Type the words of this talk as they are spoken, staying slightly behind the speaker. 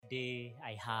Today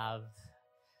I have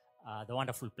the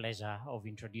wonderful pleasure of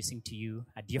introducing to you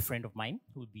a dear friend of mine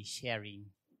who will be sharing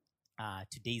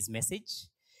today's message.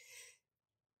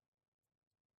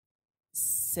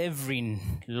 Severin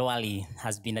Lwali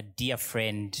has been a dear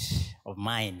friend of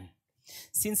mine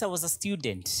since I was a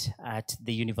student at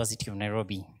the University of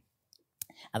Nairobi.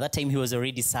 At that time, he was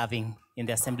already serving in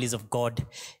the Assemblies of God,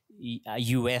 a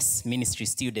U.S. ministry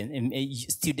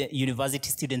university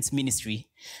students ministry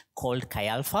called Chi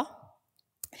Alpha.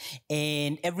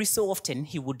 And every so often,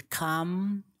 he would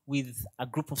come with a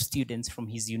group of students from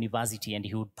his university, and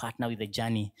he would partner with the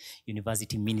Journey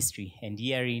University Ministry. And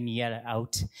year in, year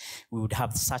out, we would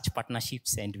have such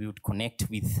partnerships, and we would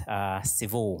connect with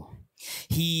Severin.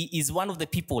 He is one of the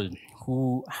people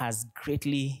who has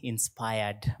greatly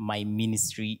inspired my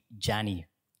ministry journey.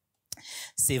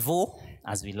 Severin,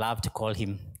 as we love to call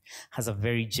him, has a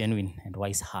very genuine and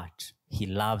wise heart. He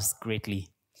loves greatly.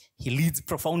 He leads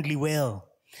profoundly well.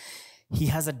 He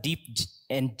has a deep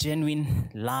and genuine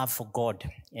love for God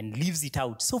and lives it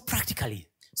out so practically.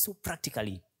 So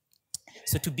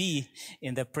to be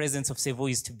in the presence of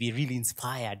Severin is to be really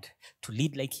inspired, to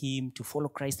lead like him, to follow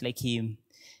Christ like him.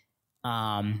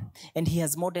 And he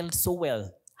has modeled so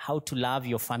well how to love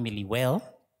your family well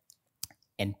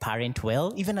and parent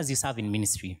well, even as you serve in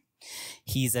ministry.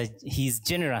 He's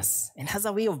generous and has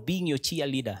a way of being your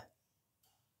cheerleader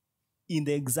in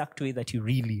the exact way that you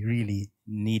really, really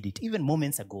need it. Even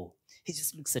moments ago, he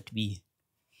just looks at me,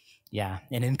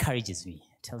 and encourages me.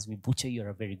 Tells me, Butcher, you're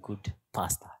a very good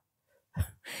pastor.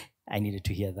 I needed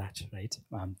to hear that, right?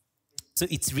 So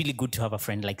it's really good to have a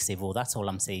friend like Severin. That's all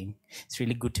I'm saying. It's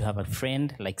really good to have a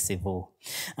friend like Severin.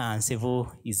 Severin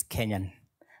is Kenyan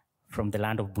from the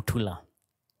land of Butula.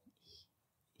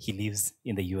 He lives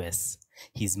in the US.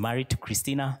 He's married to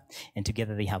Christina, and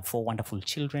together they have 4 wonderful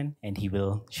children, and he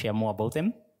will share more about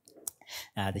them.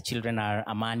 The children are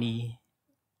Imani,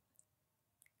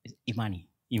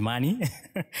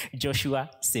 Joshua,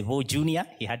 Severin Jr.,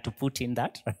 he had to put in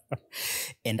that,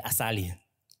 and Asali.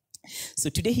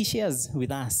 So today he shares with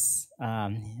us.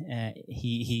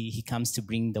 He comes to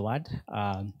bring the word.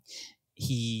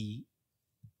 He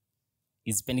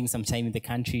is spending some time in the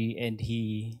country, and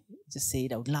he just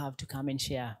said, I would love to come and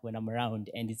share when I'm around,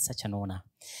 and it's such an honor.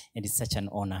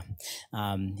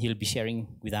 He'll be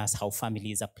sharing with us how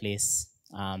family is a place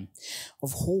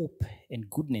of hope and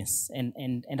goodness,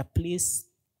 and a place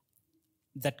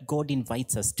that God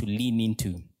invites us to lean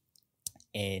into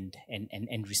and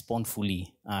respond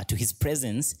fully to his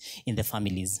presence in the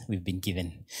families we've been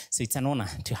given. So it's an honor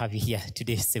to have you here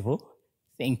today, Severin.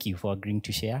 Thank you for agreeing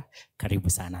to share.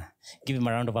 Karibu sana. Give him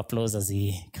a round of applause as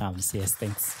he comes. Yes,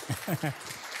 thanks.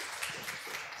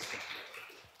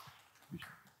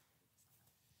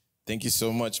 Thank you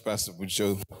so much, Pastor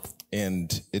Bucho.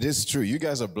 And it is true. You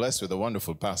guys are blessed with a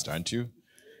wonderful pastor, aren't you?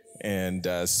 And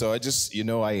so I just,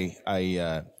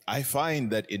 I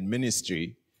find that in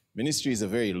ministry is a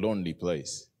very lonely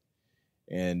place.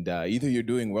 And either you're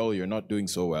doing well or you're not doing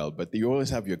so well, but you always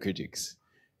have your critics.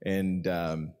 And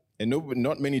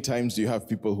not many times do you have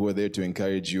people who are there to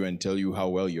encourage you and tell you how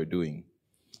well you're doing.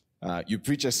 You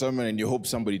preach a sermon and you hope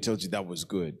somebody tells you that was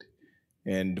good.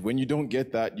 And when you don't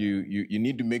get that, you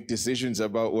need to make decisions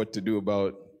about what to do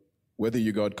about whether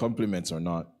you got compliments or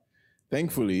not.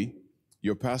 Thankfully,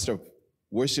 your pastor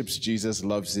worships Jesus,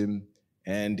 loves him,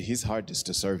 and his heart is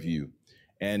to serve you.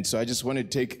 And so I just want to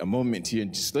take a moment here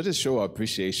and just let us show our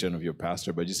appreciation of your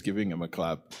pastor by just giving him a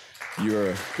clap.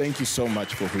 Thank you so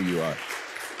much for who you are.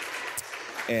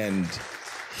 And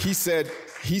he said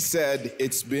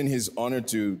it's been his honor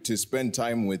to spend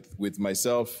time with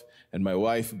myself and my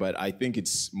wife, but I think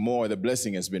it's more, the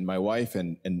blessing has been my wife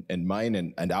and mine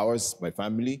and ours, my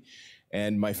family.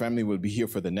 And my family will be here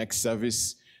for the next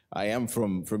service. I am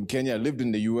from Kenya. I lived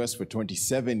in the US for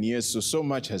 27 years, so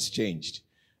much has changed.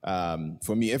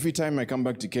 For me, every time I come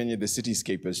back to Kenya, the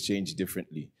cityscape has changed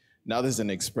differently. Now there's an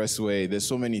expressway, there's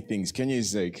so many things. Kenya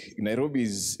is like, Nairobi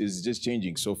is just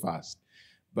changing so fast.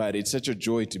 But it's such a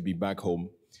joy to be back home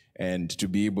and to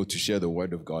be able to share the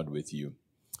word of God with you.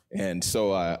 And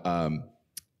so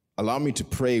allow me to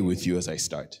pray with you as I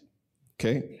start,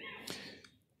 okay?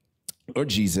 Lord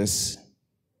Jesus,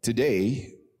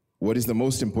 today, what is the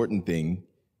most important thing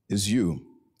is you.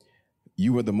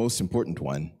 You are the most important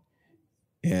one.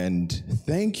 And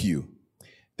thank you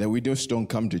that we just don't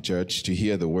come to church to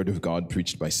hear the word of God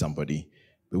preached by somebody,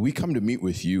 but we come to meet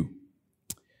with you.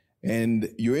 And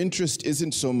your interest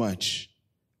isn't so much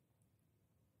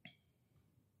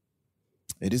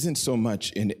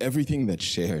in everything that's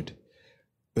shared,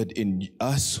 but in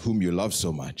us whom you love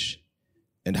so much.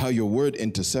 and how your word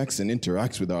intersects and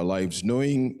interacts with our lives,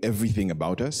 knowing everything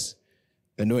about us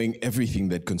and knowing everything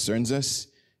that concerns us,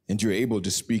 and you're able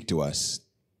to speak to us.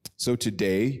 So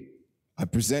today, I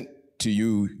present to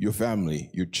you your family,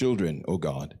 your children, O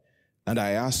God, and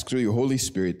I ask through your Holy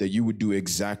Spirit that you would do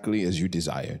exactly as you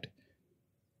desired.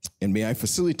 And may I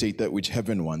facilitate that which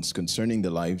heaven wants concerning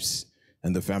the lives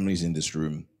and the families in this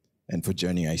room and for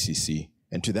Journey ICC.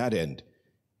 And to that end,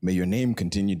 may your name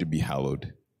continue to be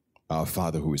hallowed, our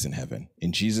Father who is in heaven.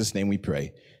 In Jesus' name we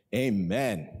pray.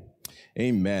 Amen.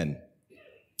 Amen.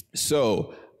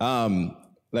 So,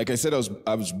 like I said,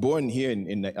 I was born here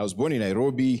I was born in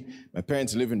Nairobi. My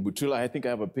parents live in Butula. I think I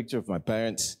have a picture of my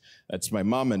parents. That's my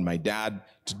mom and my dad.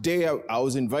 Today, I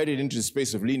was invited into the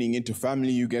space of leaning into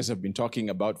family. You guys have been talking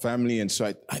about family, and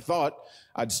so I thought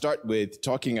I'd start with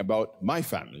talking about my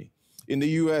family. In the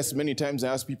U.S., many times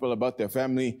I ask people about their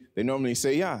family. They normally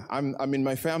say, yeah, I'm in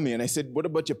my family. And I said, what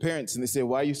about your parents? And they say,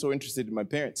 why are you so interested in my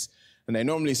parents? And I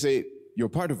normally say, you're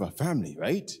part of our family,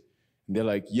 right? And they're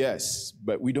like, yes,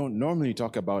 but we don't normally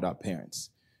talk about our parents.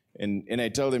 And I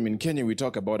tell them, in Kenya, we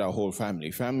talk about our whole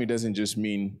family. Family doesn't just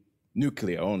mean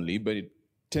nuclear only, but it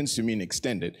tends to mean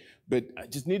extended. But I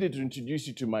just needed to introduce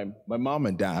you to my mom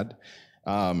and dad.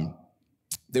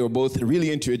 They were both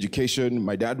really into education.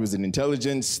 My dad was in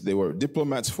intelligence. They were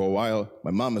diplomats for a while.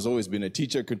 My mom has always been a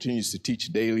teacher, continues to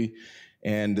teach daily.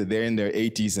 And they're in their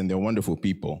 80s, and they're wonderful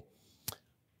people.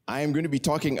 I am going to be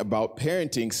talking about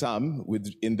parenting some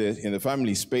in the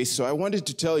family space. So I wanted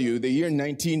to tell you the year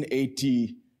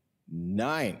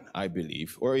 1989, I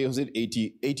believe, or was it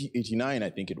 89, I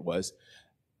think it was.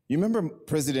 You remember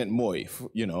President Moi,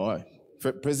 you know,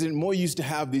 President Moi used to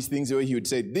have these things where he would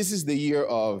say, this is the year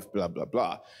of blah, blah,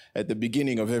 blah, at the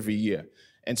beginning of every year.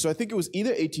 And so I think it was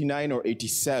either 89 or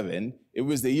 87. It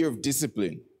was the year of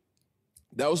discipline.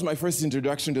 That was my first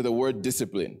introduction to the word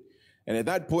discipline. And at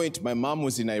that point, my mom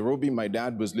was in Nairobi, my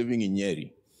dad was living in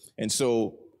Nyeri. And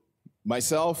so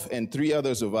myself and 3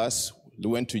 others of us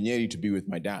went to Nyeri to be with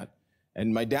my dad.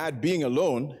 And my dad being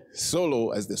alone, solo,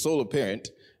 as the solo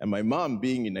parent, and my mom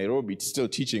being in Nairobi, still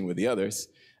teaching with the others,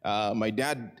 my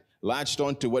dad latched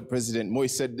on to what President Moi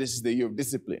said, this is the year of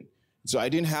discipline. So I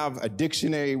didn't have a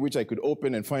dictionary which I could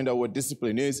open and find out what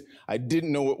discipline is. I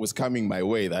didn't know what was coming my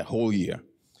way that whole year.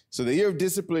 So the year of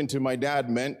discipline to my dad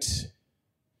meant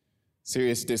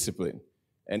serious discipline.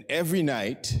 And every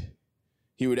night,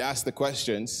 he would ask the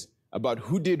questions about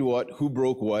who did what, who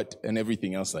broke what, and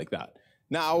everything else like that.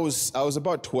 Now, I was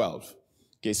about 12.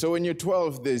 Okay, so when you're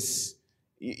 12,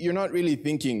 you're not really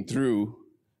thinking through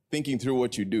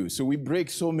what you do. So we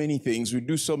break so many things, we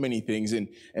do so many things, and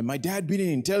my dad, being an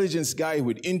intelligence guy,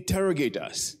 would interrogate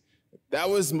us. That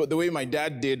was the way my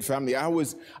dad did family. I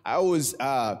was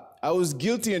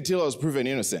guilty until I was proven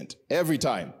innocent, every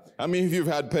time. How many of you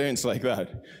have had parents like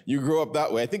that? You grow up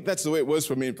that way. I think that's the way it was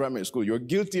for me in primary school. You're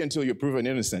guilty until you're proven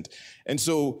innocent. And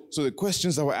so the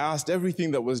questions that were asked, everything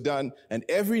that was done, and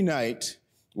every night,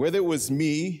 whether it was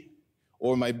me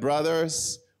or my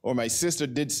brothers or my sister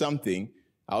did something,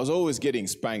 I was always getting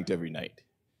spanked every night.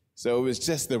 So it was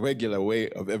just the regular way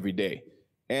of every day.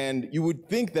 And you would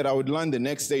think that I would learn the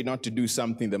next day not to do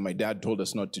something that my dad told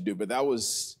us not to do. But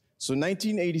so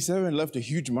 1987 left a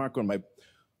huge mark on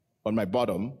my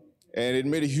bottom. And it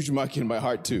made a huge mark in my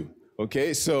heart too,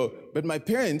 okay? But my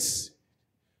parents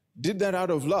did that out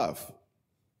of love.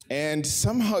 And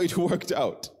somehow it worked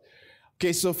out.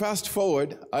 Okay, so fast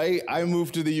forward, I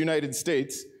moved to the United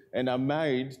States, and I'm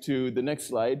married to, the next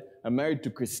slide, I'm married to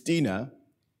Christina.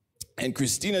 And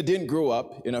Christina didn't grow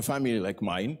up in a family like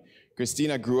mine.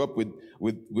 Christina grew up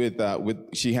there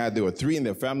were 3 in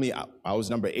their family. I was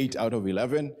number 8 out of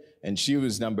 11, and she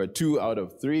was number 2 out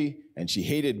of 3, and she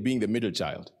hated being the middle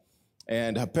child.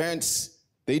 And her parents,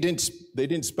 they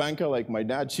didn't spank her like my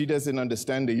dad. She doesn't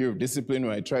understand the year of discipline.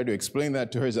 When I try to explain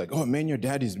that to her, it's like, oh man, your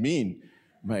dad is mean.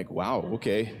 I'm like, wow,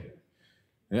 okay.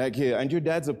 Like, yeah, and your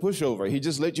dad's a pushover. He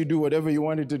just let you do whatever you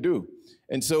wanted to do.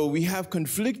 And so we have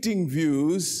conflicting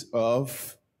views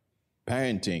of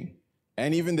parenting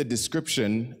and even the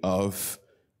description of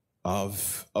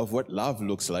what love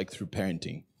looks like through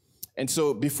parenting. And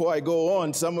so before I go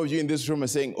on, some of you in this room are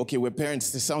saying, okay, we're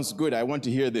parents, this sounds good, I want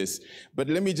to hear this. But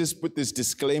let me just put this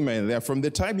disclaimer in there. From the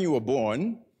time you were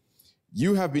born,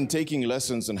 you have been taking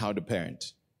lessons on how to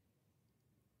parent.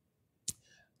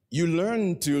 You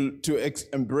learn to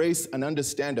embrace and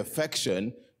understand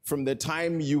affection from the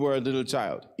time you were a little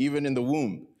child, even in the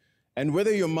womb. And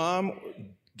whether your mom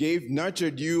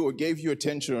nurtured you or gave you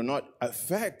attention or not,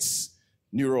 affects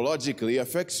neurologically,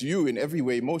 affects you in every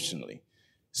way emotionally.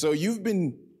 So you've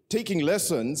been taking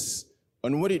lessons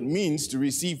on what it means to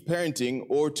receive parenting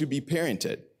or to be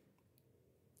parented.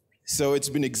 So it's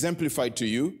been exemplified to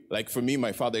you. Like for me,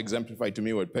 my father exemplified to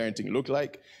me what parenting looked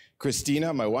like.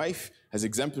 Christina, my wife, has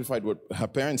exemplified what her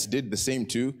parents did, the same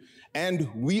too. And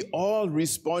we all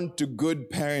respond to good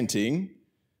parenting,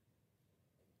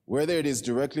 whether it is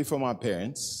directly from our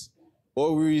parents,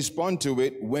 or we respond to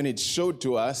it when it's showed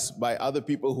to us by other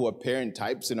people who are parent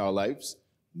types in our lives.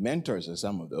 Mentors are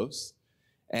some of those,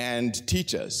 and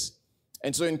teachers.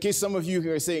 And so in case some of you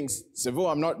here are saying,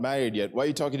 Sevo, I'm not married yet, why are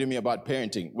you talking to me about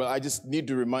parenting? Well, I just need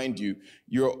to remind you,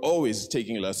 you're always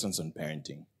taking lessons on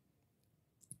parenting.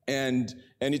 And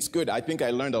it's good. I think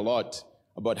I learned a lot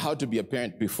about how to be a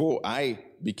parent before I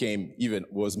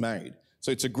was married.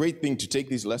 So it's a great thing to take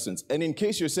these lessons. And in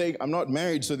case you're saying, I'm not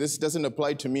married, so this doesn't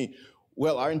apply to me,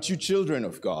 well, aren't you children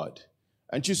of God?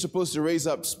 Aren't you supposed to raise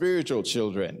up spiritual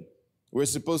children? We're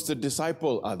supposed to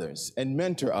disciple others and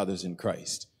mentor others in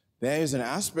Christ. There is an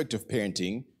aspect of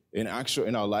parenting in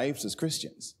our lives as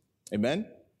Christians. Amen?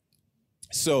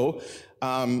 So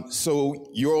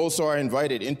you also are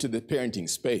invited into the parenting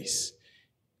space.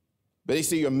 But they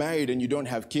say you're married and you don't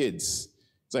have kids.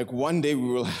 It's like one day we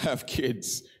will have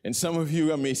kids. And some of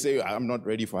you may say, I'm not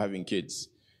ready for having kids.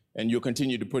 And you'll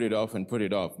continue to put it off and put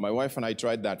it off. My wife and I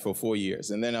tried that for 4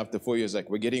 years. And then after 4 years, like,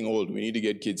 we're getting old. We need to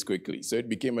get kids quickly. So it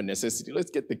became a necessity.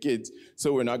 Let's get the kids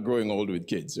so we're not growing old with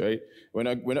kids, right? We're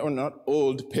not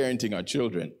old parenting our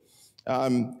children.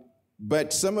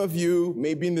 But some of you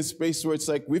may be in the space where it's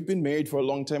like, we've been married for a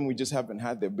long time. We just haven't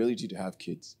had the ability to have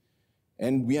kids.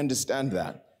 And we understand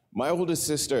that. My oldest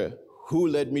sister, who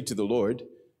led me to the Lord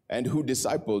and who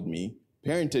discipled me,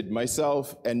 parented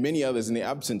myself and many others in the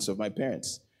absence of my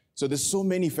parents. So there's so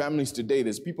many families today.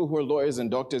 There's people who are lawyers and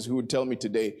doctors who would tell me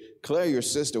today, Claire, your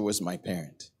sister was my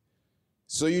parent.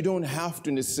 So you don't have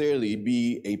to necessarily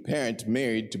be a parent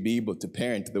married to be able to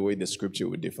parent the way the scripture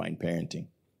would define parenting.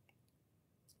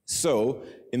 So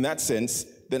in that sense,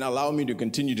 then allow me to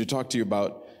continue to talk to you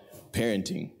about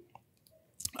parenting.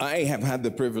 I have had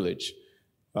the privilege,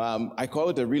 I call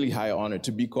it a really high honor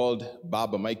to be called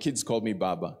Baba. My kids call me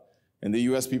Baba. And the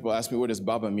US people ask me, what does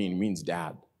Baba mean? It means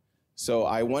dad. So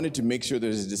I wanted to make sure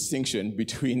there's a distinction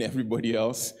between everybody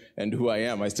else and who I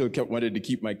am. I still wanted to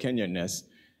keep my Kenyanness.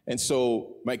 And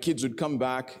so my kids would come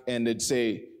back and they'd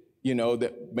say,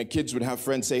 that my kids would have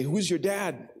friends say, who's your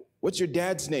dad? What's your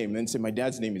dad's name? And say, my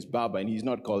dad's name is Baba, and he's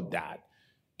not called Dad.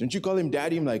 Don't you call him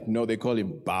Daddy? I'm like, no, they call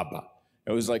him Baba.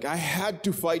 It was like, I had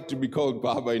to fight to be called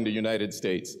Baba in the United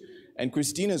States. And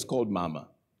Christina's called Mama.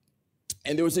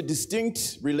 And there was a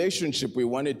distinct relationship we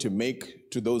wanted to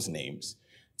make to those names.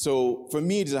 So for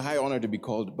me, it's a high honor to be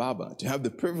called Baba, to have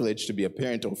the privilege to be a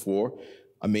parent of 4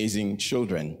 amazing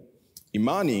children.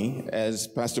 Imani, as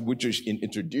Pastor Butcher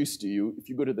introduced to you, if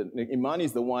you go to Imani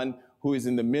is the one who is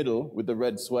in the middle with the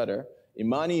red sweater.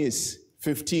 Imani is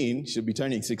 15, she'll be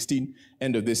turning 16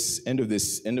 end of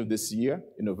this year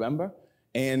in November.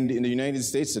 And in the United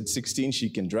States at 16, she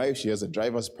can drive. She has a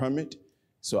driver's permit.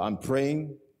 So I'm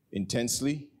praying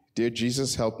intensely. Dear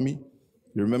Jesus, help me.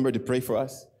 You remember to pray for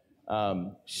us.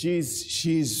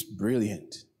 She's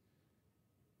brilliant.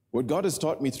 What God has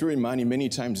taught me through Imani many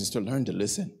times is to learn to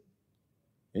listen.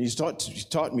 And He's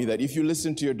taught me that if you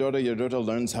listen to your daughter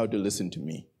learns how to listen to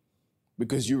me,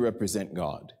 because you represent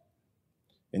God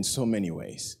in so many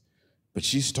ways. But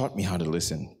she's taught me how to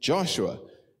listen. Joshua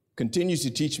continues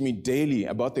to teach me daily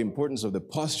about the importance of the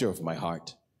posture of my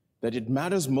heart, that it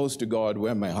matters most to God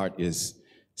where my heart is.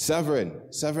 Severin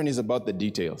is about the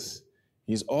details.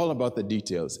 He's all about the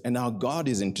details, and now God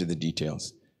is into the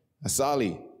details.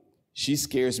 Asali, she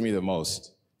scares me the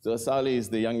most. So Asali is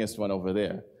the youngest one over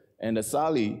there. And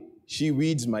Asali, she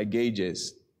reads my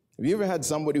gauges. Have you ever had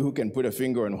somebody who can put a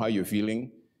finger on how you're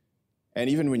feeling? And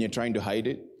even when you're trying to hide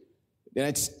it?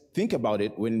 Then think about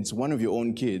it when it's one of your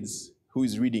own kids who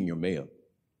is reading your mail.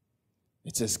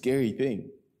 It's a scary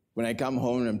thing. When I come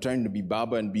home and I'm trying to be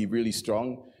Baba and be really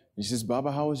strong, and she says,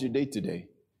 Baba, how was your day today?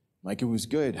 I'm like, it was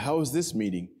good. How was this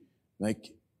meeting? I'm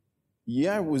like,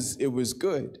 yeah, it was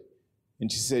good.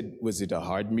 And she said, was it a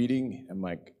hard meeting? I'm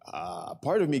like,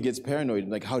 part of me gets paranoid. I'm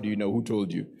like, how do you know? Who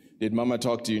told you? Did Mama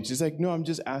talk to you? And she's like, no, I'm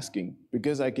just asking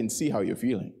because I can see how you're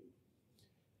feeling.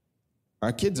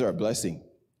 Our kids are a blessing.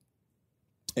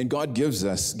 And God gives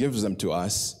them to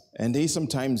us. And they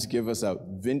sometimes give us a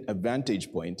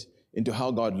vantage point into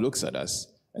how God looks at us.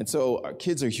 And so our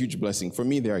kids are a huge blessing. For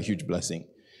me, they're a huge blessing.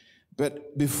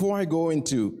 But before I go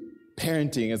into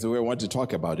parenting, as the way I want to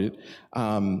talk about it,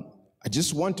 I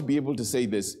just want to be able to say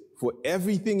this. For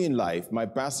everything in life, my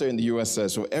pastor in the U.S.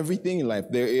 says, for everything in life,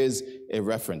 there is a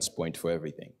reference point for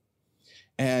everything.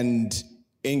 And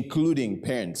including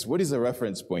parents. What is a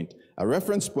reference point? A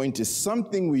reference point is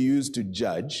something we use to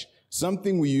judge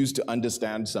something we use to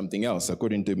understand something else,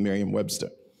 according to Merriam-Webster.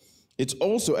 It's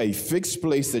also a fixed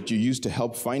place that you use to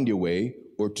help find your way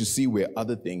or to see where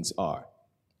other things are,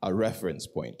 a reference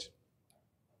point.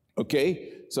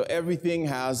 Okay, so everything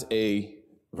has a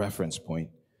reference point.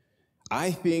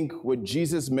 I think what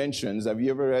Jesus mentions, have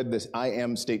you ever read this I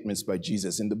am statements by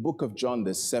Jesus? In the book of John,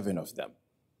 there's 7 of them.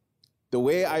 The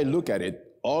way I look at it,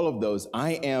 all of those,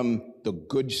 I am the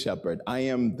good shepherd. I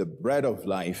am the bread of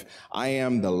life. I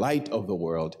am the light of the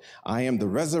world. I am the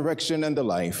resurrection and the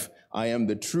life. I am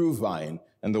the true vine.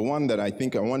 And the one that I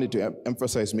think I wanted to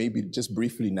emphasize maybe just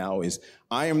briefly now is,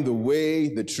 I am the way,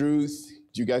 the truth.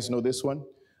 Do you guys know this one?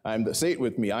 Say it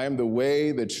with me. I am the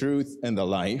way, the truth, and the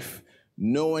life.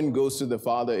 No one goes to the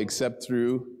Father except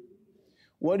through.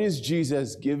 What is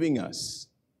Jesus giving us?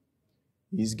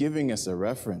 He's giving us a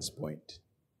reference point.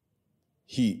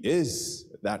 He is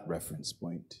that reference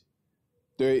point.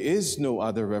 There is no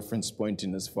other reference point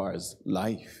in as far as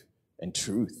life and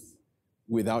truth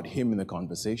without him in the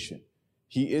conversation.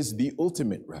 He is the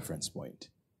ultimate reference point.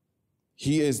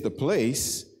 He is the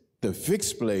place, the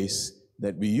fixed place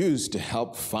that we use to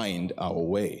help find our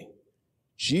way.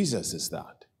 Jesus is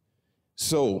that.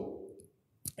 So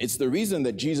it's the reason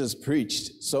that Jesus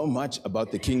preached so much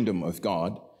about the kingdom of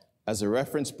God as a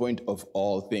reference point of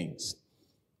all things.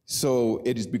 So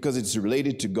it is because it's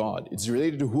related to God. It's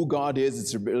related to who God is.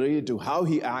 It's related to how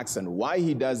he acts and why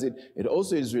he does it. It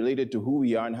also is related to who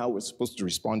we are and how we're supposed to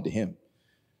respond to him.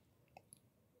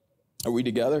 Are we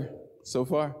together so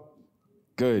far?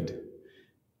 Good.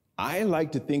 I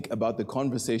like to think about the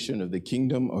conversation of the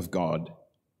kingdom of God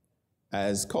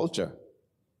as culture.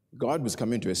 God was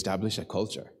coming to establish a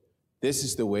culture. This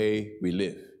is the way we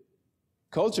live.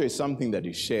 Culture is something that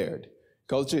is shared.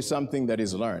 Culture is something that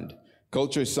is learned.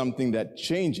 Culture is something that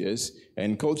changes,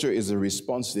 and culture is a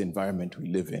response to the environment we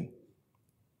live in.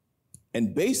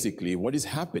 And basically, what is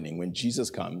happening when Jesus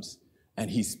comes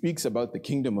and he speaks about the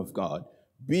kingdom of God,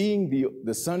 being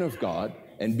the Son of God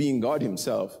and being God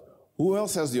himself, who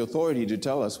else has the authority to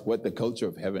tell us what the culture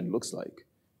of heaven looks like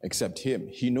except him?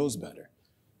 He knows better.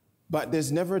 But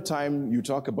there's never a time you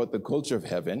talk about the culture of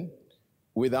heaven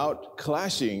without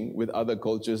clashing with other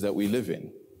cultures that we live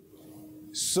in.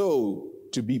 So,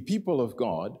 to be people of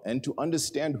God and to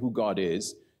understand who God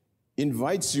is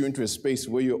invites you into a space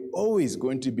where you're always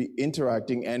going to be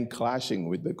interacting and clashing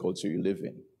with the culture you live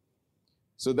in.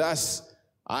 So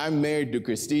I'm married to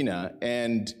Christina,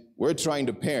 and we're trying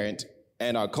to parent,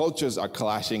 and our cultures are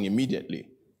clashing immediately.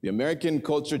 The American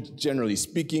culture, generally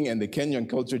speaking, and the Kenyan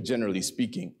culture, generally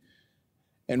speaking.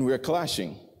 And we're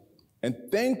clashing. And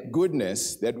thank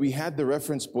goodness that we had the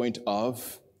reference point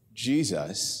of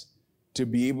Jesus to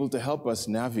be able to help us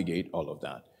navigate all of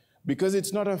that. Because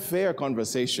it's not a fair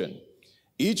conversation.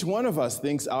 Each one of us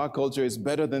thinks our culture is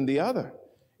better than the other.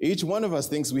 Each one of us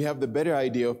thinks we have the better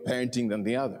idea of parenting than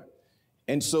the other.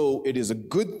 And so it is a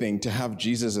good thing to have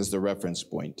Jesus as the reference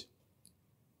point.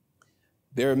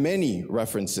 There are many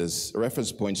reference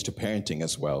points to parenting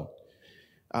as well.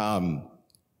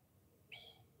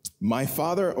 My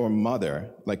father or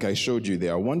mother, like I showed you, they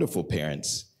are wonderful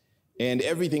parents. And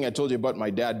everything I told you about my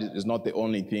dad is not the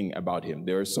only thing about him.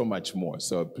 There is so much more.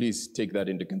 So please take that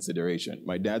into consideration.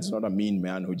 My dad's not a mean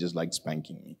man who just liked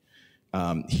spanking me.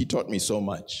 He taught me so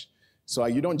much. So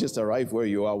you don't just arrive where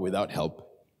you are without help.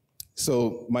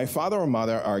 So my father or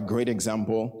mother are a great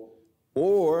example.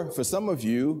 Or for some of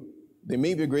you, they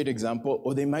may be a great example,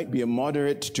 or they might be a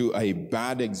moderate to a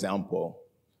bad example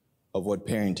of what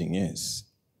parenting is.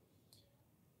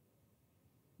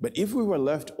 But if we were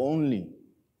left only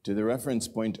to the reference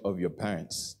point of your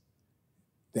parents,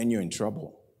 then you're in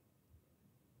trouble.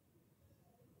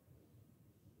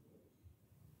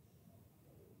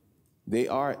 They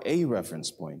are a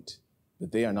reference point,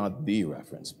 but they are not the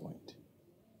reference point.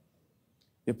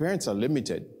 Your parents are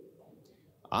limited.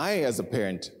 As a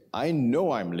parent, I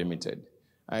know I'm limited.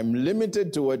 I'm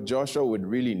limited to what Joshua would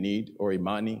really need, or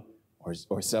Imani,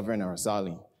 or Severin, or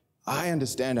Sally. I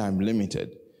understand I'm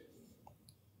limited.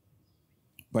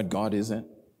 But God isn't.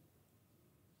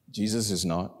 Jesus is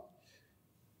not.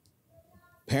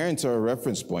 Parents are a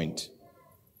reference point.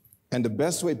 And the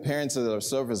best way parents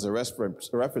serve as a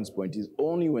reference point is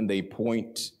only when they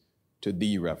point to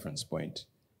the reference point.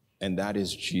 And that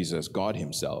is Jesus, God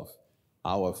himself,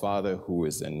 our Father who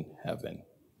is in heaven.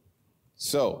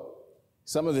 So,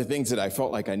 some of the things that I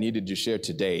felt like I needed to share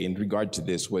today in regard to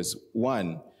this was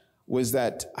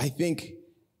that I think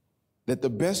that the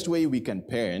best way we can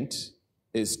parent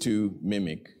is to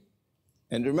mimic.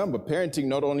 And remember, parenting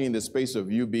not only in the space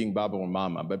of you being Baba or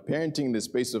Mama, but parenting in the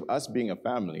space of us being a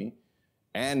family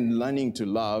and learning to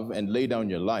love and lay down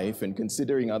your life and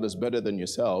considering others better than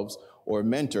yourselves, or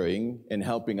mentoring and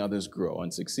helping others grow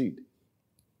and succeed.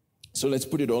 So let's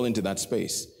put it all into that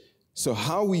space. So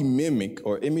how we mimic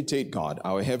or imitate God,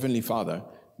 our Heavenly Father,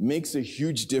 makes a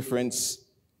huge difference,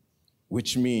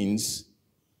 which means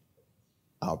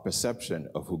our perception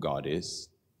of who God is.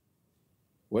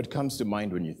 What comes to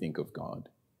mind when you think of God?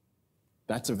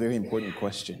 That's a very important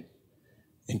question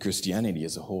in Christianity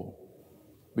as a whole,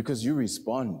 because you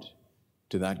respond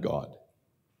to that God.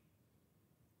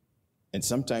 And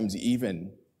sometimes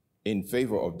even in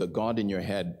favor of the God in your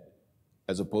head,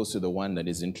 as opposed to the one that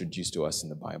is introduced to us in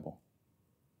the Bible.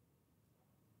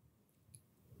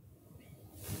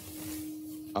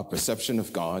 Our perception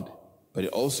of God, but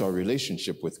also our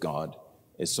relationship with God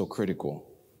is so critical.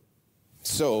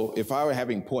 So if I were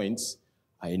having points,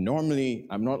 I'm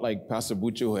not like Pastor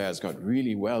Bucho, who has got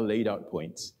really well laid out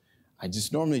points. I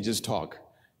just normally just talk,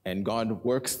 and God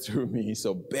works through me,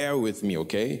 so bear with me,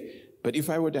 okay? But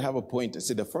if I were to have a point, I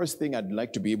say the first thing I'd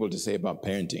like to be able to say about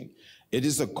parenting, it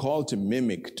is a call to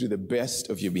mimic to the best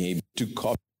of your behavior, to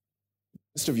copy the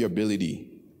best of your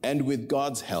ability, and with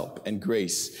God's help and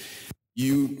grace,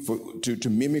 to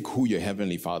mimic who your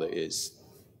Heavenly Father is.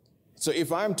 So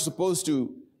if I'm supposed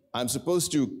to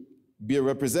be a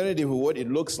representative of what it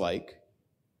looks like,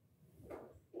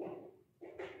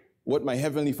 what my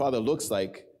Heavenly Father looks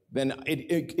like, then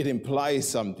it implies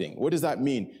something. What does that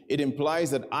mean? It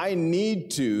implies that I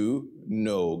need to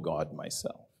know God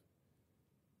myself.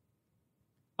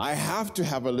 I have to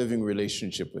have a living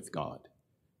relationship with God.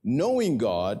 Knowing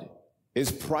God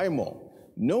is primal.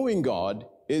 Knowing God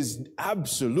is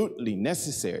absolutely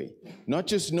necessary. Not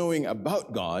just knowing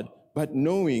about God, but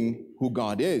knowing who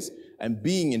God is and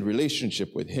being in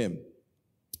relationship with Him.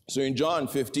 So in John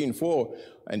 15:4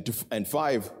 and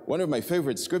 5, one of my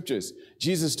favorite scriptures,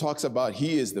 Jesus talks about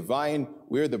He is the vine,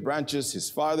 we're the branches, His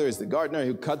Father is the gardener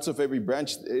who cuts off every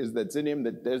branch that's in Him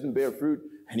that doesn't bear fruit,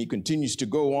 and He continues to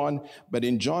go on. But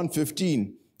in John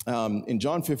 15,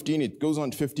 it goes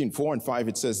on 15:4 and 5,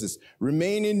 it says this,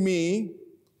 remain in me,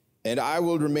 and I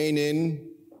will remain in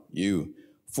you.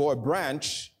 For a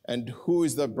branch, and who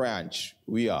is the branch?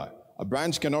 We are. A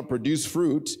branch cannot produce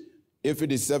fruit if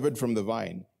it is severed from the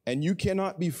vine. And you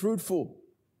cannot be fruitful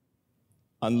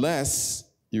unless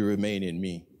you remain in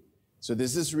me. So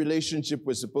there's this relationship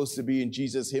we're supposed to be in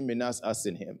Jesus, Him in us, us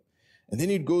in Him. And then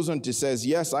it goes on to say,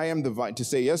 yes, I am the vine,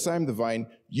 yes, I am the vine,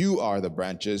 you are the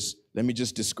branches. Let me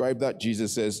just describe that.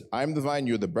 Jesus says, I am the vine,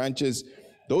 you're the branches.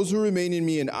 Those who remain in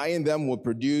me and I in them will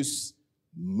produce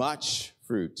much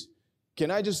fruit.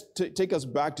 Can I just take us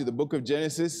back to the book of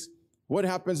Genesis? What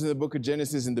happens in the book of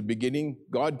Genesis in the beginning?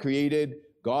 God created,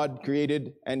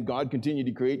 and God continued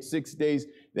to create 6 days.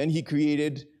 Then He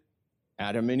created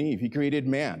Adam and Eve. He created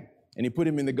man, and He put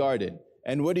him in the garden.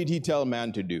 And what did He tell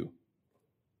man to do?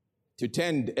 To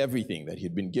tend everything that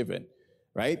he'd been given,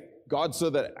 right? God saw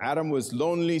that Adam was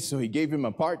lonely, so He gave him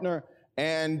a partner,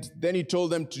 and then He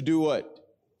told them to do what?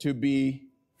 To be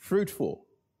fruitful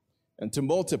and to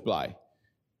multiply,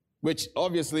 which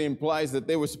obviously implies that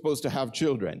they were supposed to have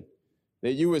children,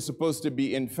 that you were supposed to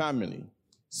be in family.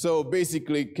 So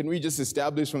basically, can we just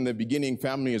establish from the beginning,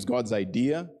 family is God's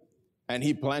idea, and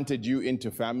He planted you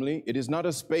into family? It is not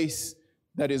a space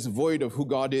that is void of who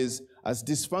God is, as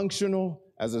dysfunctional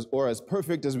or as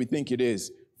perfect as we think it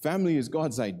is. Family is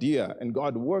God's idea, and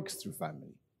God works through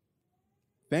family.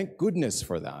 Thank goodness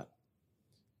for that.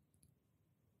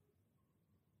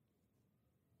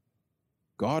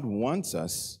 God wants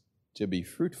us to be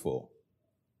fruitful,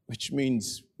 which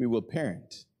means we will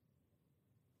parent.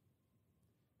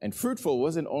 And fruitful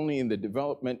wasn't only in the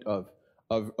development of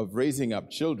raising up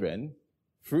children.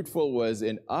 Fruitful was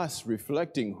in us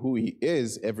reflecting who He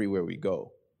is everywhere we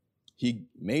go. He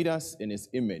made us in His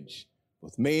image,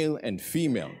 both male and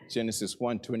female. Genesis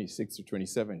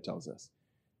 1:26-27 tells us.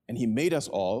 And He made us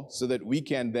all so that we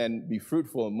can then be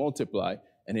fruitful and multiply.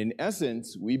 And in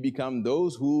essence, we become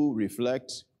those who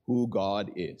reflect who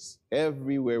God is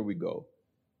everywhere we go.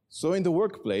 So in the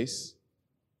workplace,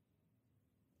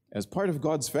 as part of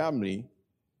God's family,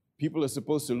 people are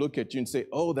supposed to look at you and say,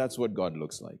 oh, that's what God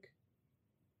looks like.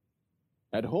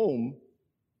 At home,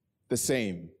 the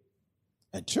same.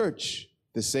 At church,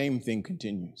 the same thing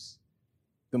continues.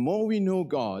 The more we know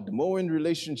God, the more we're in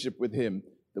relationship with Him,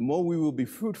 the more we will be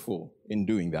fruitful in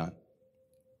doing that.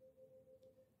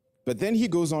 But then He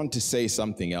goes on to say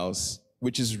something else,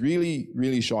 which is really,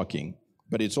 really shocking,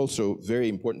 but it's also very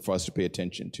important for us to pay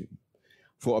attention to.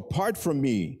 For apart from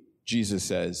me, Jesus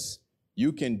says,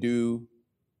 you can do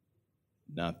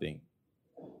nothing.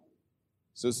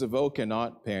 So Savo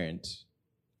cannot parent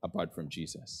apart from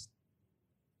Jesus.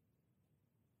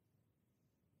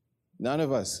 None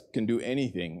of us can do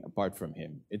anything apart from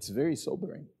him. It's very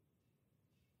sobering.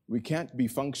 We can't be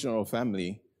functional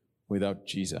family without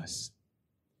Jesus.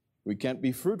 We can't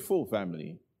be fruitful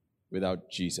family without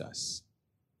Jesus.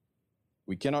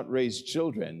 We cannot raise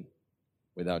children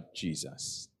without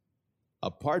Jesus.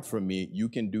 Apart from me, you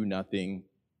can do nothing,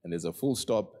 and there's a full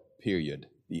stop, period,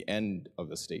 the end of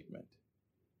the statement,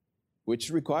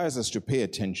 which requires us to pay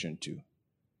attention to.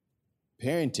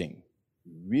 Parenting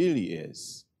really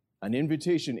is an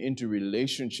invitation into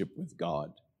relationship with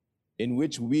God, in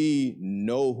which we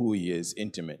know who he is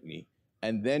intimately,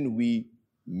 and then we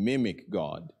mimic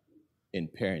God in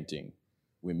parenting.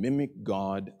 We mimic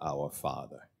God our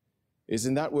Father.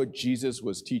 Isn't that what Jesus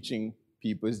was teaching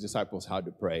people, his disciples, how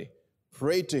to pray?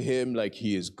 Pray to him like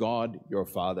he is God, your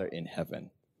Father in heaven.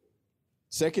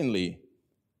 Secondly,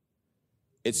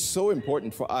 it's so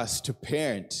important for us to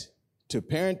parent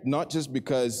not just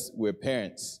because we're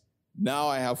parents. Now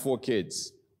I have 4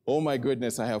 kids. Oh my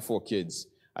goodness, I have 4 kids.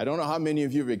 I don't know how many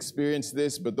of you have experienced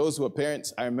this, but those who are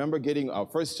parents, I remember getting our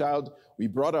first child. We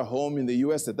brought her home in the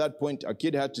U.S. At that point, our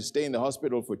kid had to stay in the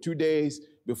hospital for 2 days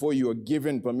before you were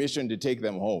given permission to take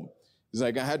them home. It's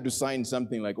like I had to sign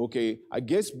something like, okay, I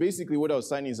guess basically what I was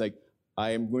signing is like,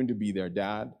 I am going to be their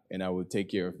dad and I will take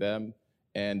care of them.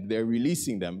 And they're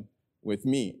releasing them with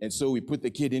me. And so we put the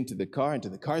kid into the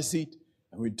car seat,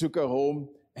 and we took her home,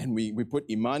 and we put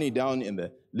Imani down in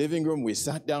the living room. We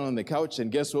sat down on the couch,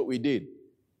 and guess what we did?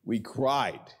 We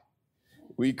cried.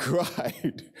 We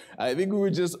cried. I think we were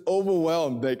just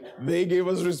overwhelmed. Like, they gave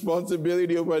us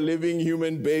responsibility of a living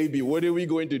human baby. What are we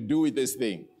going to do with this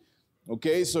thing?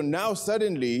 Okay, so now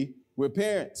suddenly we're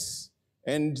parents.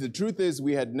 And the truth is,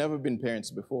 we had never been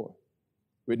parents before.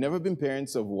 We'd never been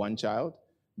parents of 1 child.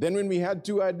 Then when we had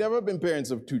 2, I'd never been parents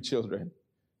of 2 children.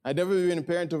 I'd never been a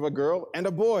parent of a girl and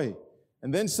a boy.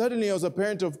 And then suddenly I was a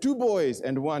parent of 2 boys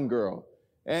and 1 girl.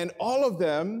 And all of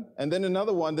them, and then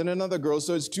another one, then another girl.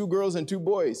 So it's 2 girls and 2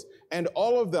 boys. And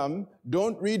all of them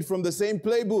don't read from the same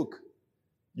playbook.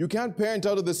 You can't parent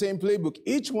out of the same playbook.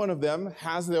 Each one of them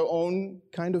has their own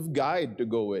kind of guide to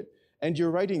go with. And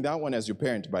you're writing that one as your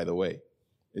parent, by the way.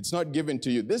 It's not given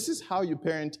to you. This is how you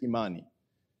parent Imani.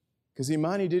 Because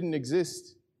Imani didn't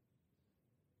exist.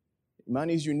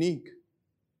 Imani is unique.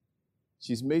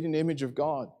 She's made in the image of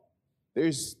God.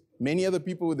 There's many other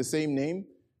people with the same name,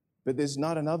 but there's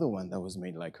not another one that was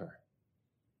made like her.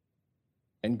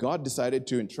 And God decided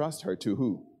to entrust her to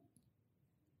who?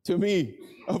 To me,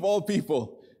 of all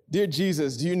people. Dear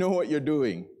Jesus, do you know what you're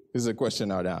doing? This is a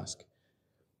question I would ask.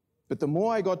 But the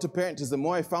more I got to parent is the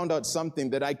more I found out something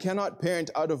that I cannot parent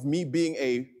out of me being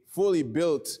a fully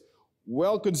built,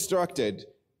 well-constructed,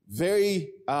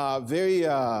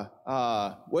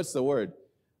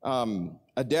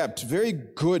 adept, very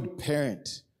good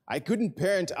parent. I couldn't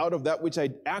parent out of that which I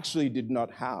actually did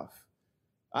not have.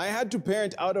 I had to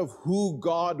parent out of who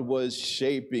God was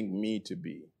shaping me to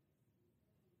be.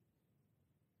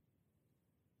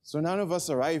 So none of us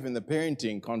arrive in the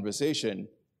parenting conversation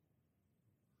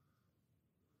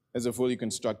as a fully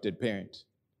constructed parent.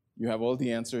 You have all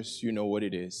the answers, you know what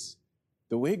it is.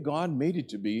 The way God made it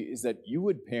to be is that you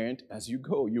would parent as you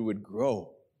go. You would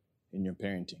grow in your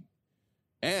parenting.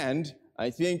 And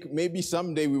I think maybe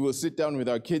someday we will sit down with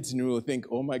our kids and we will think,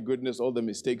 oh my goodness, all the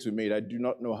mistakes we made. I do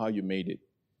not know how you made it.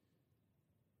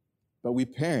 But we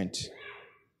parent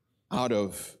out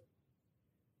of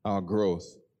our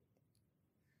growth.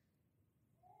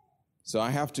 So I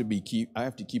have to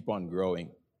keep on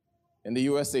growing. In the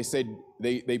U.S., they said,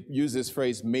 they use this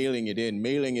phrase, mailing it in.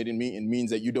 Mailing it in means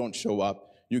that you don't show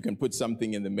up. You can put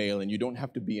something in the mail, and you don't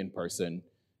have to be in person.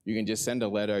 You can just send a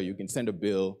letter. You can send a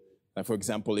bill. For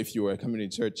example, if you were coming to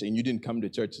church and you didn't come to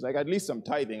church, it's like, at least I'm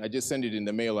tithing. I just send it in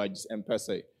the mail. I just M-Pesa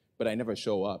it, but I never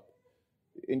show up.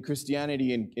 In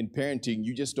Christianity, in parenting,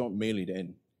 you just don't mail it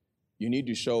in. You need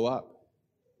to show up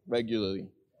regularly.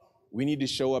 We need to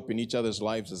show up in each other's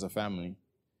lives as a family.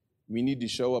 We need to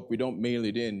show up. We don't mail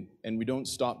it in, and we don't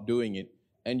stop doing it.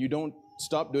 And you don't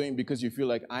stop doing it because you feel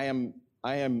like I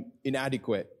am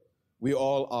inadequate. We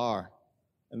all are.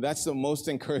 And that's the most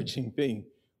encouraging thing.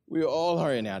 We all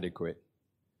are inadequate.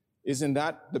 Isn't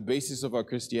that the basis of our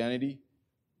Christianity?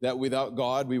 That without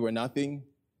God we were nothing,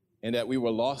 and that we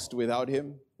were lost without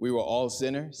him. We were all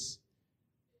sinners.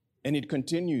 And it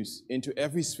continues into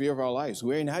every sphere of our lives.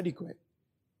 We're inadequate.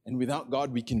 And without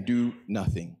God we can do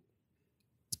nothing.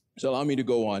 So allow me to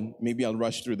go on. Maybe I'll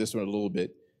rush through this one a little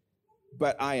bit.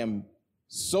 But I am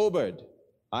sobered.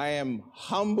 I am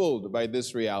humbled by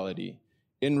this reality.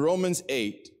 In Romans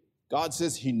 8, God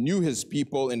says he knew his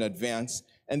people in advance,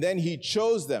 and then he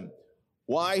chose them.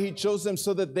 Why? He chose them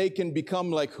so that they can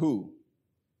become like who?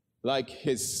 like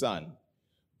his son.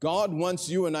 God wants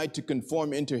you and I to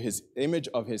conform into his image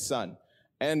of his son.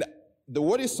 And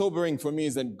what is sobering for me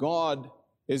is that God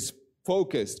is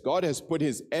focused. God has put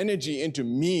his energy into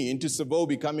me, into Savo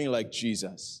becoming like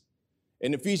Jesus.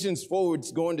 In Ephesians 4,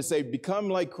 it's going to say, become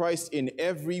like Christ in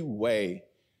every way.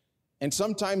 And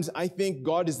sometimes I think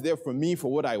God is there for me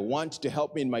for what I want, to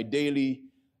help me in my daily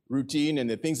routine and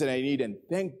the things that I need. And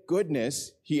thank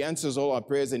goodness he answers all our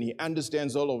prayers and he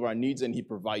understands all of our needs and he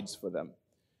provides for them.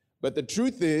 But the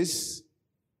truth is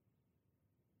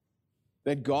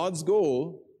that God's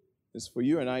goal is for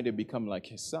you and I to become like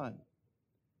his son.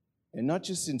 And not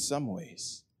just in some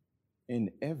ways,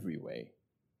 in every way,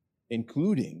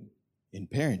 including in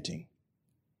parenting.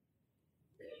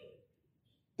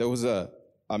 There was a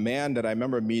man that I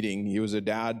remember meeting. He was a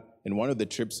dad in one of the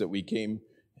trips that we came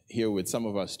here with some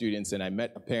of our students, and I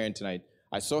met a parent, and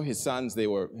I saw his sons.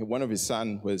 One of his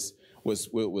sons was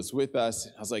with us.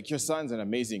 I was like, your son's an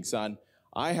amazing son.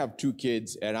 I have 2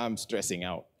 kids, and I'm stressing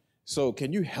out. So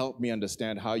can you help me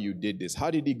understand how you did this? How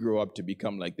did he grow up to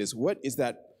become like this? What is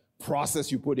that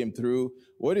process you put him through?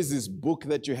 What is this book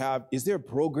that you have? Is there a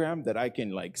program that I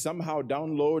can like somehow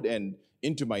download and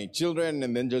into my children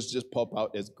and then just pop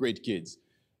out as great kids?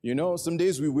 You know, some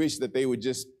days we wish that they would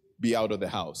just be out of the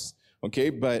house.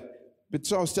 Okay, but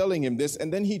so I was telling him this,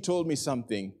 and then he told me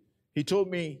something. He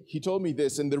told me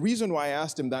this, and the reason why I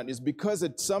asked him that is because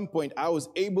at some point I was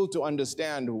able to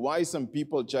understand why some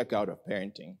people check out of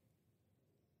parenting.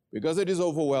 Because it is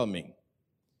overwhelming.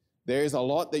 There is a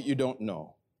lot that you don't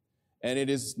know. And it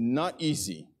is not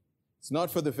easy. It's not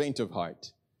for the faint of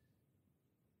heart.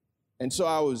 And so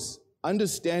I was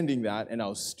understanding that and I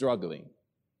was struggling.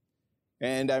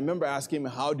 And I remember asking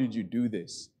him, how did you do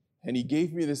this? And he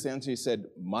gave me this answer. He said,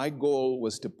 my goal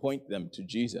was to point them to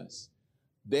Jesus.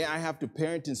 I have to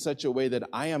parent in such a way that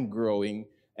I am growing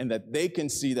and that they can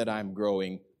see that I'm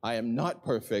growing. I am not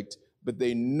perfect, but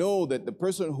they know that the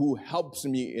person who helps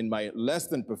me in my less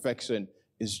than perfection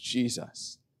is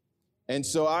Jesus. And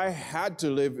so I had to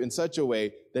live in such a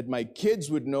way that my kids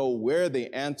would know where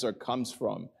the answer comes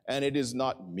from, and it is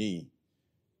not me.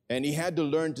 And he had to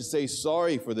learn to say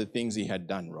sorry for the things he had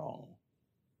done wrong.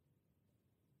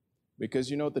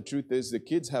 Because you know what the truth is? The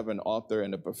kids have an author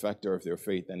and a perfecter of their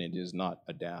faith, and it is not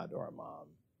a dad or a mom.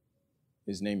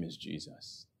 His name is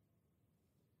Jesus.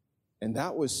 And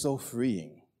that was so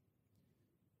freeing.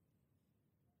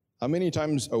 How many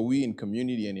times are we in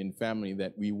community and in family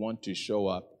that we want to show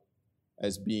up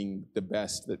as being the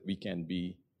best that we can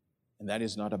be? And that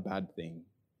is not a bad thing.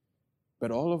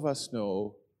 But all of us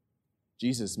know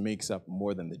Jesus makes up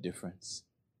more than the difference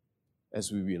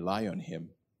as we rely on him.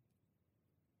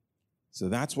 So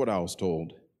that's what I was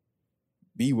told.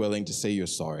 Be willing to say you're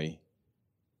sorry.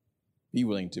 Be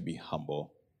willing to be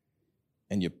humble.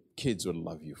 And your kids will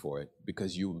love you for it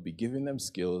because you will be giving them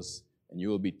skills and you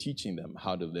will be teaching them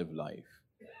how to live life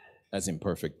as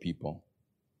imperfect people.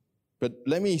 But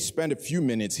let me spend a few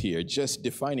minutes here just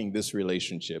defining this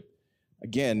relationship.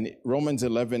 Again, Romans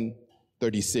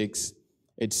 11:36,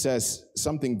 it says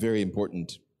something very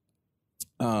important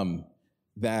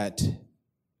that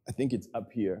I think it's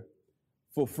up here.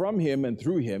 For from him and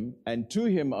through him and to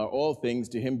him are all things,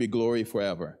 to him be glory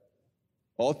forever.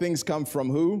 All things come from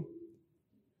who?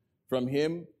 From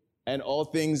him. And all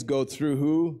things go through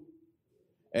who?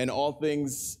 And all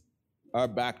things are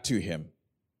back to him,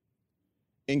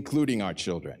 including our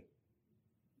children.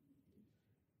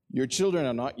 Your children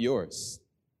are not yours.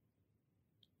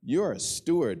 You're a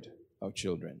steward of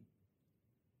children.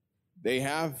 They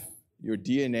have your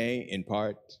DNA in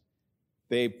part.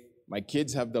 My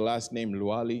kids have the last name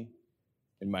Lwali,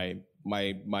 and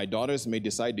my daughters may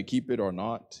decide to keep it or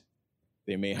not.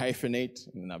 They may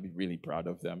hyphenate, and I'll be really proud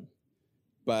of them.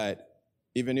 But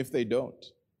even if they don't,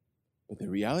 but the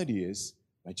reality is,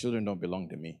 my children don't belong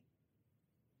to me.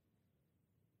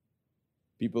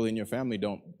 People in your family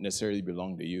don't necessarily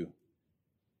belong to you.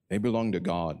 They belong to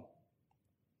God.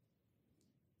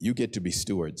 You get to be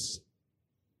stewards.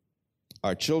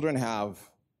 Our children have,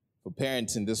 for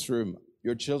parents in this room,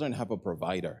 your children have a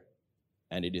provider,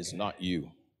 and it is not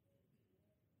you.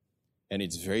 And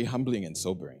it's very humbling and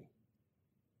sobering.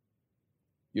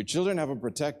 Your children have a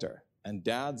protector, and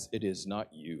dads, it is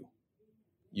not you.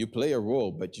 You play a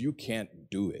role, but you can't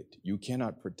do it. You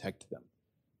cannot protect them.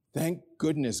 Thank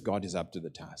goodness God is up to the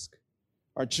task.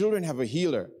 Our children have a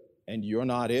healer, and you're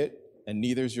not it, and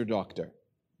neither is your doctor.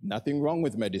 Nothing wrong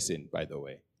with medicine, by the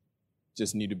way.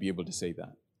 Just need to be able to say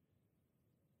that.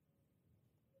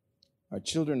 Our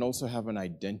children also have an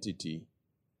identity,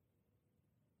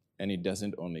 and it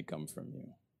doesn't only come from you.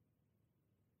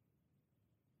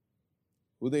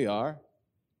 Who they are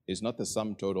is not the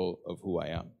sum total of who I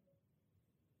am.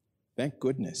 Thank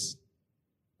goodness,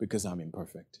 because I'm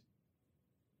imperfect.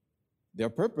 Their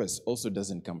purpose also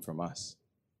doesn't come from us.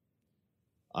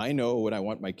 I know what I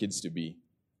want my kids to be.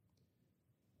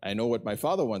 I know what my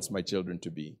father wants my children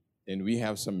to be, and we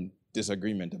have some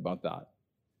disagreement about that.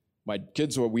 My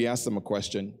kids, we asked them a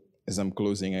question. As I'm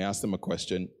closing, I asked them a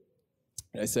question.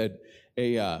 I said,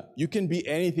 hey, you can be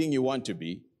anything you want to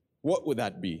be. What would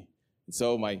that be?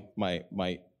 So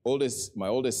my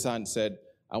oldest son said,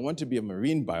 I want to be a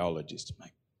marine biologist.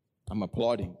 I'm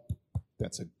applauding.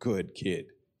 That's a good kid.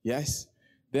 Yes.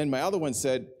 Then my other one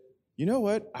said, you know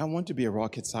what? I want to be a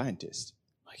rocket scientist.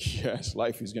 Like, yes,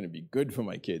 life is going to be good for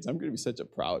my kids. I'm going to be such a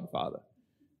proud father.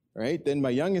 Right? Then my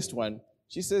youngest one,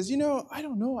 she says, I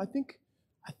don't know. I think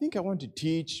I want to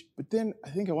teach, but then I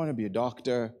think I want to be a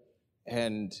doctor.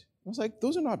 And I was like,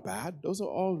 those are not bad. Those are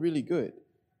all really good.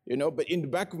 But in the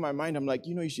back of my mind, I'm like,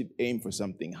 you should aim for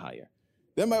something higher.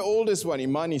 Then my oldest one,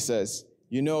 Imani, says,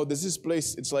 there's this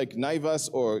place, it's like Naivas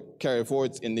or Carrefour.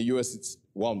 In the US, it's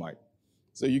Walmart.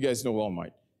 So you guys know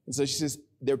Walmart. And so she says,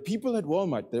 there are people at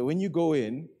Walmart that when you go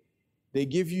in, they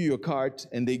give you your cart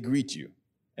and they greet you.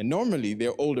 And normally,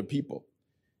 they're older people.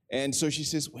 And so she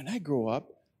says, when I grow up,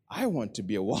 I want to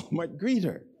be a Walmart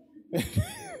greeter.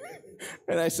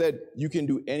 And I said, you can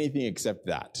do anything except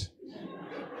that.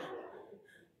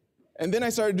 And then I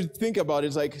started to think about it.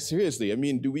 It's like, seriously,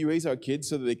 do we raise our kids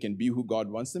so that they can be who God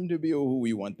wants them to be or who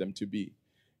we want them to be?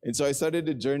 And so I started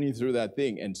to journey through that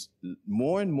thing. And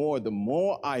more and more, the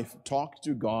more I've talked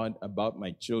to God about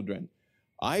my children,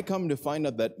 I come to find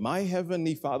out that my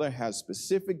Heavenly Father has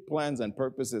specific plans and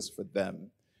purposes for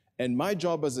them. And my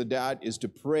job as a dad is to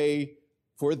pray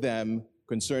for them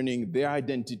concerning their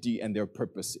identity and their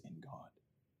purpose in God.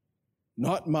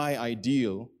 Not my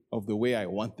ideal of the way I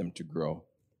want them to grow.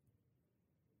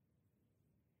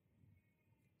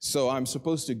 So I'm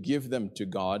supposed to give them to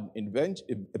God.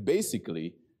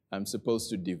 Basically, I'm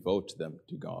supposed to devote them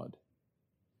to God,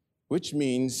 which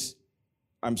means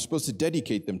I'm supposed to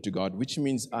dedicate them to God, which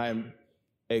means I'm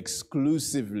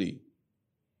exclusively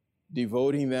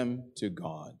devoting them to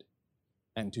God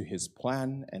and to His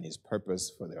plan and His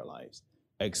purpose for their lives.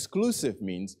 Exclusive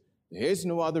means there is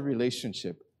no other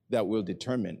relationship that will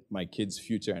determine my kids'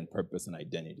 future and purpose and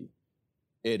identity.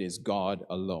 It is God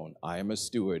alone. I am a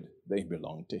steward. They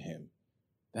belong to Him.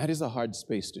 That is a hard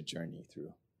space to journey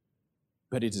through,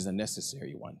 but it is a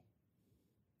necessary one.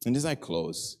 And as I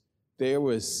close, there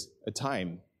was a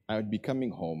time I would be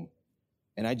coming home,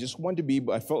 and I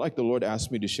felt like the Lord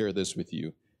asked me to share this with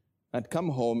you. I'd come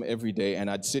home every day, and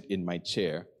I'd sit in my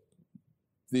chair.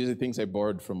 These are things I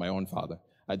borrowed from my own father.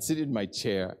 I'd sit in my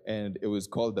chair, and it was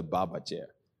called the Baba chair.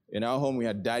 In our home,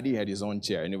 Daddy had his own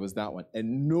chair, and it was that one.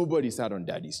 And nobody sat on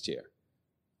Daddy's chair.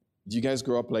 Did you guys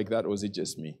grow up like that, or was it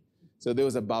just me? So there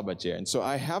was a Baba chair. And so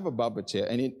I have a Baba chair,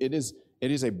 and it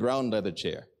is a brown leather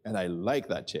chair. And I like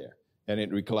that chair. And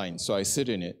it reclines. So I sit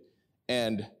in it.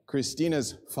 And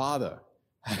Christina's father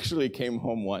actually came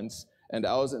home once, and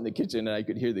I was in the kitchen, and I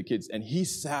could hear the kids. And he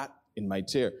sat in my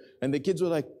chair. And the kids were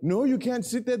like, no, you can't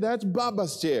sit there. That's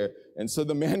Baba's chair. And so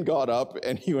the man got up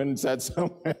and he went and sat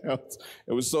somewhere else.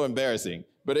 It was so embarrassing.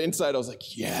 But inside I was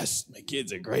like, yes, my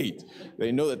kids are great.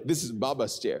 They know that this is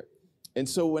Baba's chair. And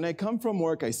so when I come from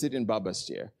work, I sit in Baba's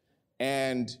chair.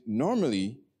 And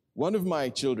normally, one of my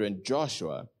children,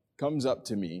 Joshua, comes up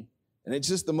to me. And it's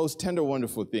just the most tender,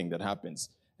 wonderful thing that happens.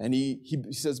 And he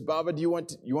says, Baba, do you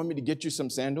want me to get you some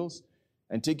sandals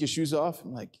and take your shoes off?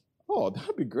 I'm like, oh,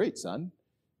 that'd be great, son.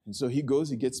 And so he goes,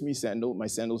 he gets me my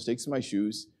sandals, takes my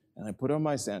shoes, and I put on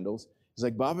my sandals. He's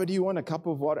like, Baba, do you want a cup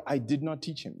of water? I did not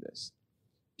teach him this.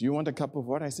 Do you want a cup of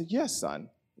water? I said, yes, son.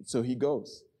 And so he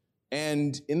goes.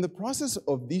 And in the process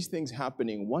of these things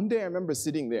happening, one day I remember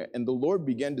sitting there, and the Lord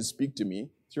began to speak to me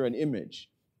through an image.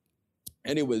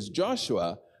 And it was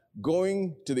Joshua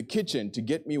going to the kitchen to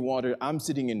get me water. I'm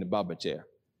sitting in the Baba chair.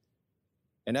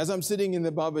 And as I'm sitting in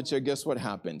the Baba chair, guess what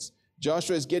happens?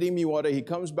 Joshua is getting me water. He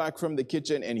comes back from the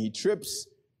kitchen and he trips.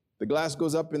 The glass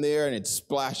goes up in the air and it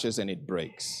splashes and it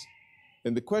breaks.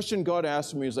 And the question God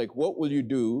asked me is like, what will you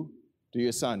do to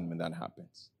your son when that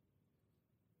happens?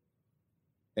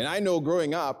 And I know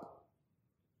growing up,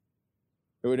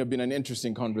 it would have been an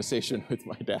interesting conversation with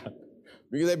my dad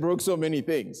because I broke so many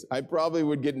things. I probably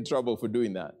would get in trouble for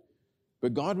doing that.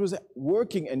 But God was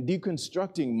working and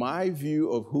deconstructing my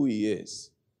view of who He is,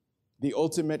 the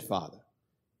ultimate Father.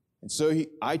 And so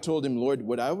I told Him, Lord,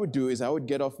 what I would do is I would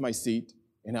get off my seat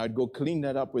and I would go clean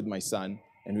that up with my son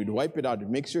and we'd wipe it out and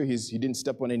make sure he didn't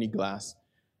step on any glass.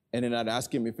 And then I'd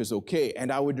ask him if it's okay.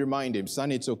 And I would remind him,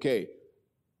 son, it's okay.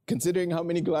 Considering how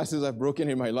many glasses I've broken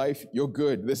in my life, you're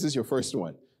good. This is your first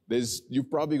one. You've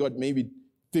probably got maybe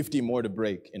 50 more to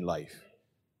break in life,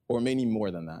 or many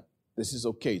more than that. This is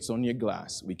okay. It's only a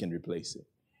glass. We can replace it.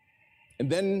 And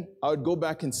then I would go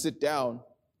back and sit down.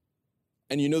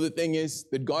 And the thing is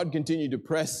that God continued to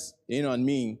press in on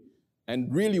me.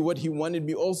 And really what he wanted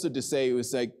me also to say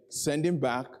was like, send him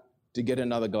back to get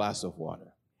another glass of water.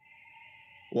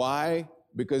 Why?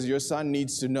 Because your son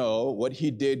needs to know what he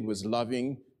did was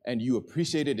loving and you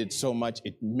appreciated it so much.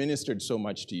 It ministered so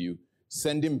much to you.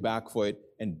 Send him back for it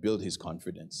and build his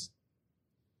confidence.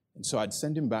 And so I'd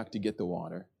send him back to get the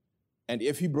water. And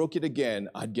if he broke it again,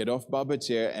 I'd get off Baba's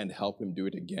chair and help him do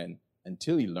it again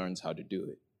until he learns how to do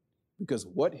it. Because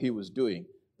what he was doing,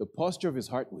 the posture of his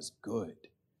heart was good.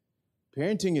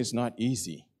 Parenting is not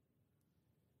easy.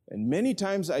 And many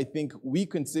times I think we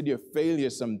consider failure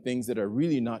some things that are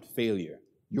really not failure.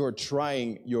 You're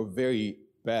trying your very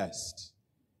best.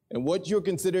 And what you're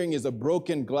considering is a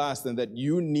broken glass, and that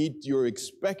you're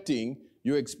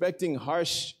expecting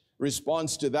harsh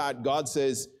response to that. God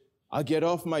says, I'll get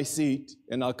off my seat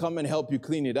and I'll come and help you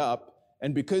clean it up.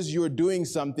 And because you're doing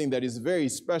something that is very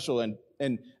special and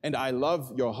I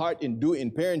love your heart in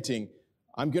parenting,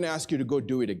 I'm going to ask you to go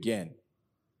do it again.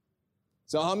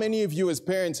 So how many of you as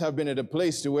parents have been at a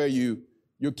place to where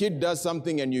your kid does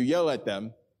something and you yell at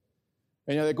them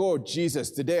and you're like, oh, Jesus,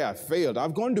 today I failed.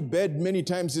 I've gone to bed many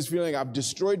times just feeling I've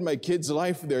destroyed my kid's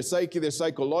life, their psyche, their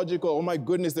psychological. Oh my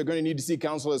goodness, they're going to need to see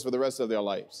counselors for the rest of their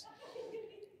lives.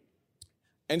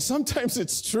 And sometimes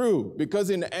it's true, because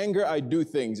in anger I do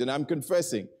things, and I'm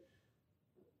confessing.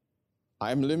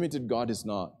 I'm limited, God is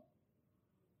not.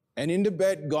 And in the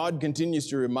bed, God continues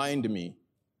to remind me,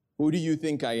 who do you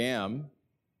think I am?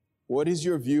 What is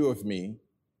your view of me?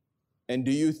 And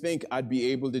do you think I'd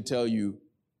be able to tell you,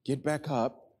 get back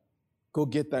up, go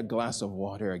get that glass of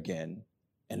water again,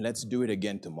 and let's do it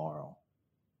again tomorrow?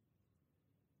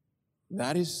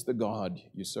 That is the God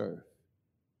you serve.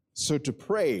 So to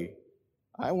pray,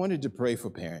 I wanted to pray for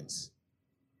parents.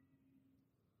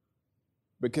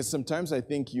 Because sometimes I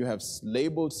think you have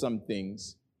labeled some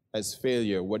things as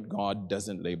failure, what God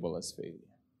doesn't label as failure.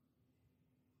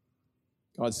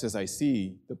 God says, I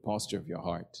see the posture of your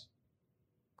heart.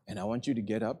 And I want you to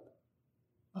get up.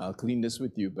 I'll clean this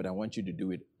with you, but I want you to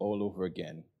do it all over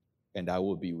again. And I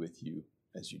will be with you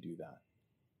as you do that.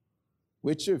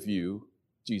 Which of you,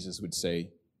 Jesus would say,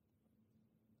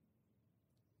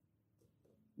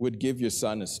 would give your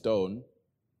son a stone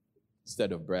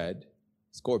instead of bread,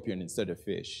 scorpion instead of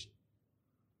fish?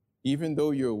 Even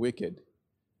though you're wicked,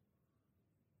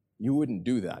 you wouldn't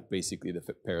do that, basically, the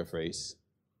paraphrase.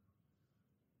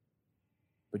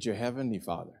 But your heavenly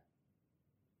Father,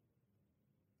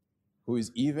 who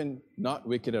is even not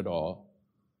wicked at all,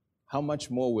 how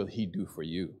much more will he do for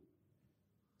you?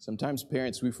 Sometimes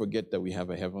parents, we forget that we have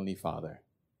a heavenly Father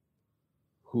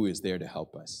who is there to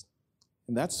help us.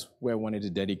 And that's where I wanted to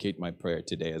dedicate my prayer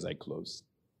today as I close.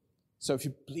 So if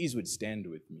you please would stand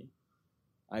with me.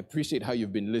 I appreciate how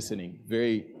you've been listening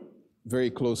very, very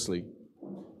closely.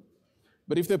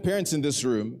 But if there are parents in this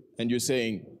room and you're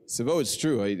saying, Savo, it's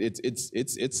true,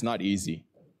 it's not easy.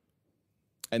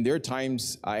 And there are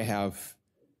times I have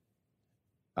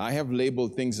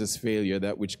labeled things as failure,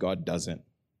 that which God doesn't.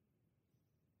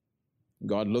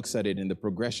 God looks at it in the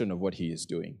progression of what he is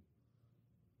doing.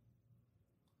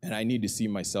 And I need to see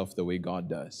myself the way God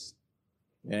does.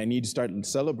 And I need to start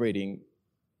celebrating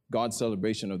God's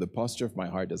celebration of the posture of my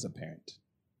heart as a parent.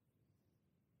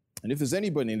 And if there's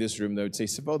anybody in this room that would say,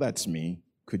 Savo, that's me,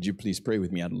 could you please pray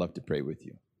with me? I'd love to pray with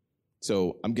you.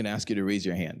 So I'm going to ask you to raise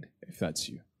your hand if that's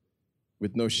you,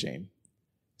 with no shame.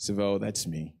 Savo, that's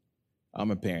me.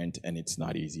 I'm a parent and it's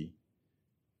not easy.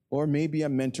 Or maybe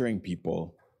I'm mentoring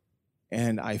people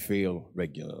and I fail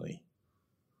regularly.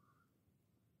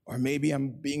 Or maybe I'm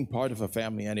being part of a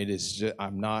family and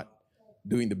I'm not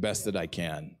doing the best that I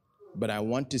can. But I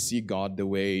want to see God the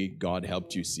way God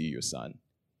helped you see your son.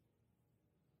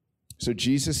 So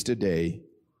Jesus, today,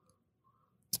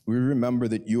 we remember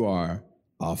that you are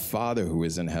our Father who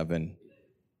is in heaven,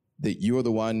 that you are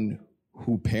the one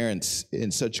who parents in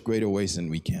such greater ways than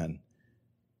we can.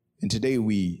 And today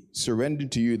we surrender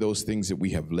to you those things that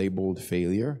we have labeled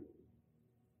failure,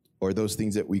 or those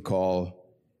things that we call,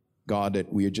 God,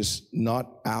 that we are just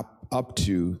not up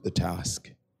to the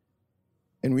task.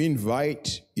 And we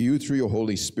invite you through your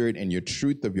Holy Spirit and your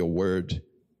truth of your word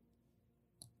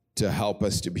to help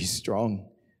us to be strong,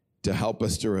 to help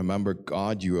us to remember,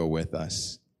 God, you are with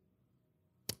us.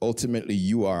 Ultimately,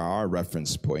 you are our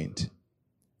reference point,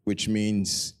 which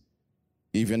means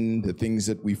even the things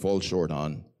that we fall short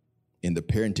on in the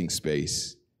parenting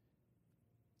space,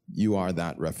 you are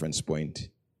that reference point,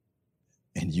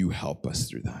 and you help us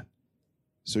through that.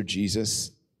 So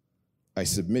Jesus, I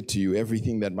submit to you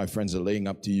everything that my friends are laying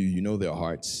up to you. You know their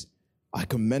hearts. I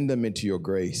commend them into your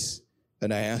grace.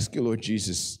 And I ask you, Lord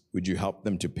Jesus, would you help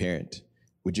them to parent?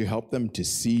 Would you help them to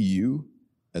see you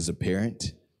as a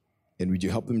parent? And would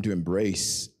you help them to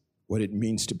embrace what it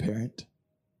means to parent?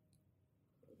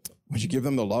 Would you give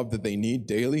them the love that they need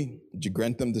daily? Would you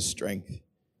grant them the strength?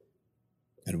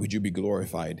 And would you be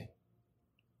glorified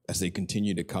as they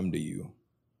continue to come to you,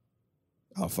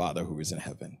 our Father who is in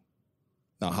heaven?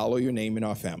 Now, hallow your name in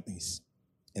our families,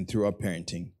 and through our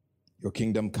parenting, your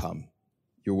kingdom come,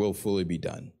 your will fully be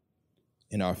done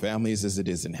in our families as it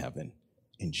is in heaven.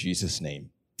 In Jesus'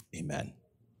 name, amen.